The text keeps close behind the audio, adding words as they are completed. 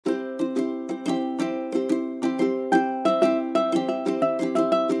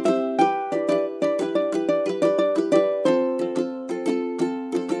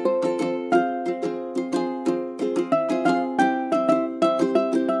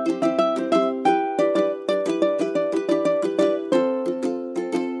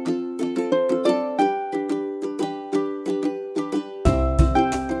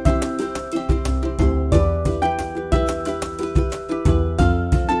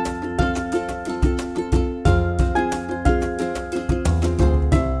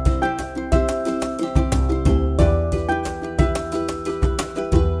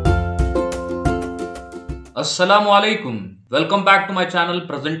Assalamu alaikum. Welcome back to my channel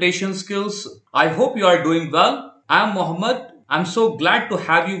Presentation Skills. I hope you are doing well. I am Mohammed. I'm so glad to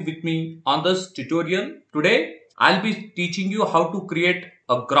have you with me on this tutorial. Today, I'll be teaching you how to create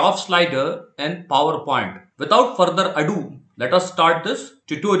a graph slider in PowerPoint. Without further ado, let us start this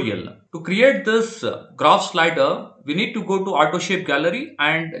tutorial. To create this graph slider, we need to go to Auto Shape Gallery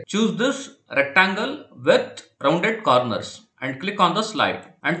and choose this rectangle with rounded corners and click on the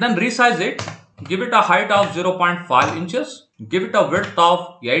slide and then resize it. Give it a height of 0.5 inches. Give it a width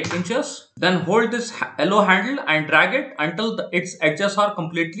of 8 inches. Then hold this yellow handle and drag it until its edges are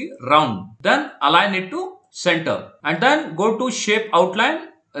completely round. Then align it to center. And then go to shape outline,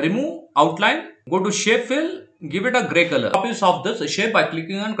 remove outline, go to shape fill, give it a gray color. Copies of this shape by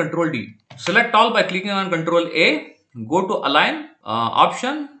clicking on Ctrl D. Select all by clicking on Ctrl A. Go to align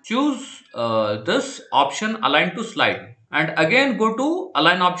option. Choose this option align to slide. And again go to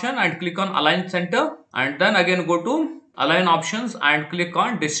align option and click on align center, and then again go to align options and click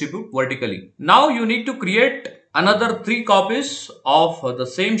on distribute vertically. Now you need to create another 3 copies of the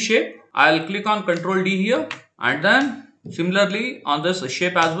same shape. I'll click on Ctrl D here and then similarly on this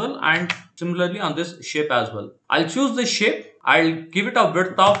shape as well and similarly on this shape as well. I'll choose the shape. I'll give it a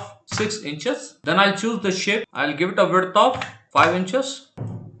width of 6 inches. Then I'll choose the shape. I'll give it a width of 5 inches.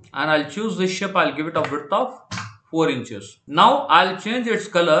 And I'll choose this shape. I'll give it a width of 4 inches. Now I'll change its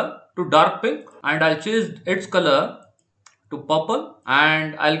color to dark pink and I'll change its color to purple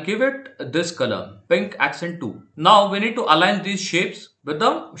and I'll give it this color, pink accent 2. Now we need to align these shapes with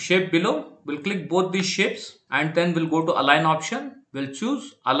the shape below. We'll click both these shapes and then we'll go to align option. We'll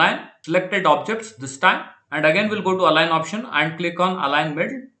choose align selected objects this time, and again we'll go to align option and click on align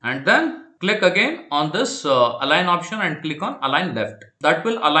middle, and then click again on this align option and click on align left. That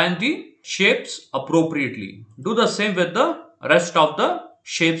will align the shapes appropriately. Do the same with the rest of the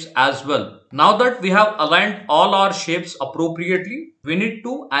shapes as well. Now that we have aligned all our shapes appropriately, we need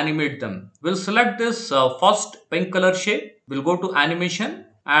to animate them. We'll select this first pink color shape. We'll go to animation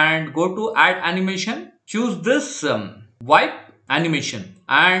and go to add animation. Choose this wipe animation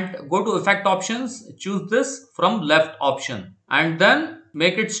and go to effect options. Choose this from left option and then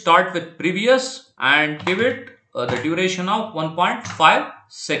make it start with previous and give it the duration of 1.5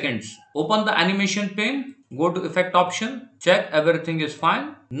 seconds. Open the animation pane, go to effect option, check everything is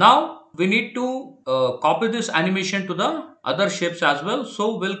fine. Now we need to copy this animation to the other shapes as well.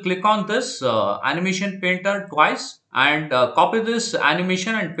 So we'll click on this animation painter twice and copy this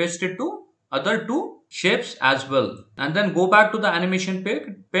animation and paste it to other 2 shapes as well. And then go back to the animation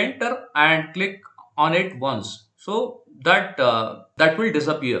painter and click on it once. So that will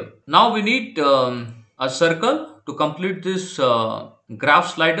disappear. Now we need a circle to complete this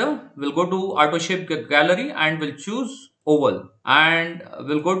graph slider. We'll go to Auto Shape Gallery and we'll choose oval and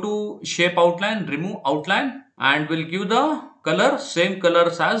we'll go to shape outline, remove outline, and we'll give the color same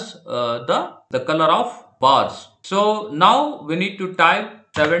colors as the color of bars. So now we need to type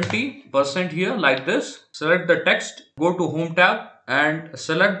 70% here like this. Select the text, go to home tab and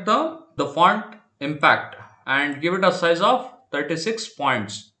select the font impact and give it a size of 36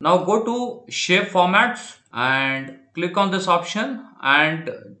 points. Now go to shape formats and click on this option and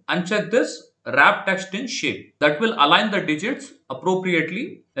uncheck this wrap text in shape. That will align the digits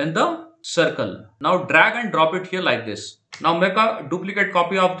appropriately in the circle. Now drag and drop it here like this. Now make a duplicate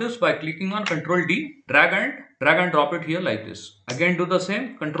copy of this by clicking on Ctrl D. Drag and drop it here like this. Again do the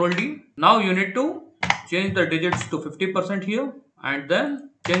same, Ctrl D. Now you need to change the digits to 50% here and then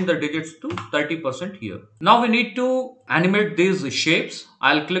change the digits to 30% here. Now we need to animate these shapes.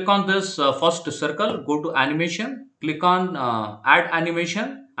 I'll click on this first circle, go to animation, click on add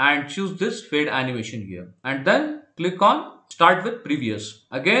animation and choose this fade animation here. And then click on start with previous.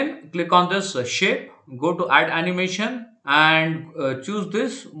 Again click on this shape, go to add animation and choose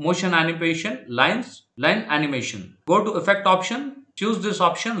this motion animation line animation. Go to effect option, choose this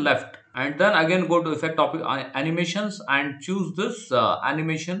option left. And then again go to effect animations and choose this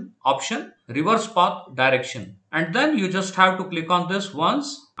animation option reverse path direction, and then you just have to click on this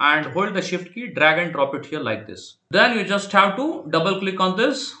once and hold the shift key, drag and drop it here like this. Then you just have to double click on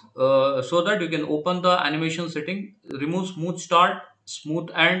this so that you can open the animation setting, remove smooth start, smooth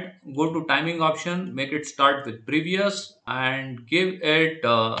end, go to timing option, make it start with previous and give it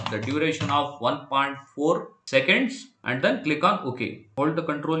the duration of 1.4 seconds and then click on OK. Hold the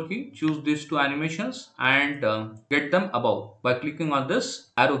control key, choose these 2 animations and get them above by clicking on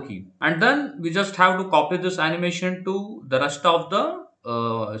this arrow key. And then we just have to copy this animation to the rest of the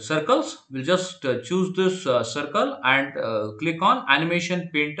circles. We'll just choose this circle and click on animation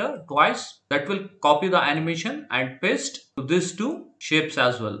painter twice. That will copy the animation and paste to these 2 shapes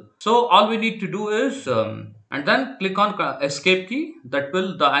as well. So all we need to do is and then click on escape key. That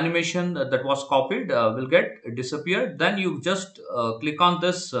will the animation that was copied will get disappeared. Then you just click on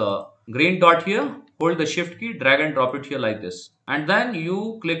this green dot here, hold the shift key, drag and drop it here like this, and then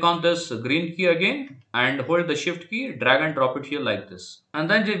you click on this green key again and hold the shift key, drag and drop it here like this, and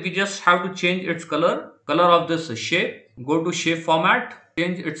then we just have to change its color of this shape. Go to shape format,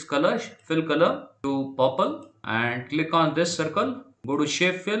 change its color, fill color to purple, and click on this circle. Go to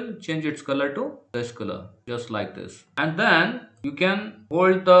shape fill, change its color to this color, just like this. And then you can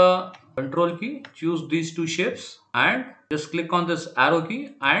hold the control key, choose these two shapes, and just click on this arrow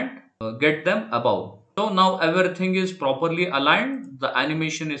key and get them above. So now everything is properly aligned. The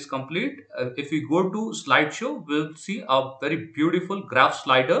animation is complete. If we go to slideshow, we'll see a very beautiful graph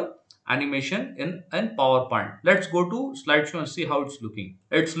slider animation in PowerPoint. Let's go to slideshow and see how it's looking.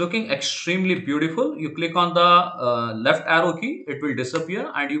 It's looking extremely beautiful. You click on the left arrow key, it will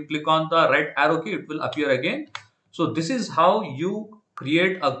disappear, and you click on the right arrow key, it will appear again. So this is how you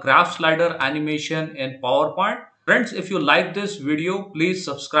create a graph slider animation in PowerPoint. Friends, if you like this video, please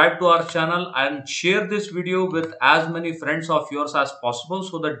subscribe to our channel and share this video with as many friends of yours as possible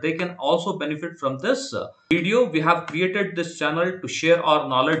so that they can also benefit from this video. We have created this channel to share our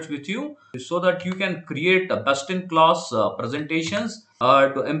knowledge with you so that you can create best-in-class presentations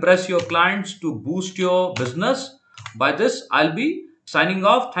to impress your clients, to boost your business. By this, I'll be signing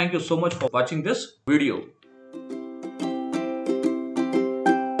off. Thank you so much for watching this video.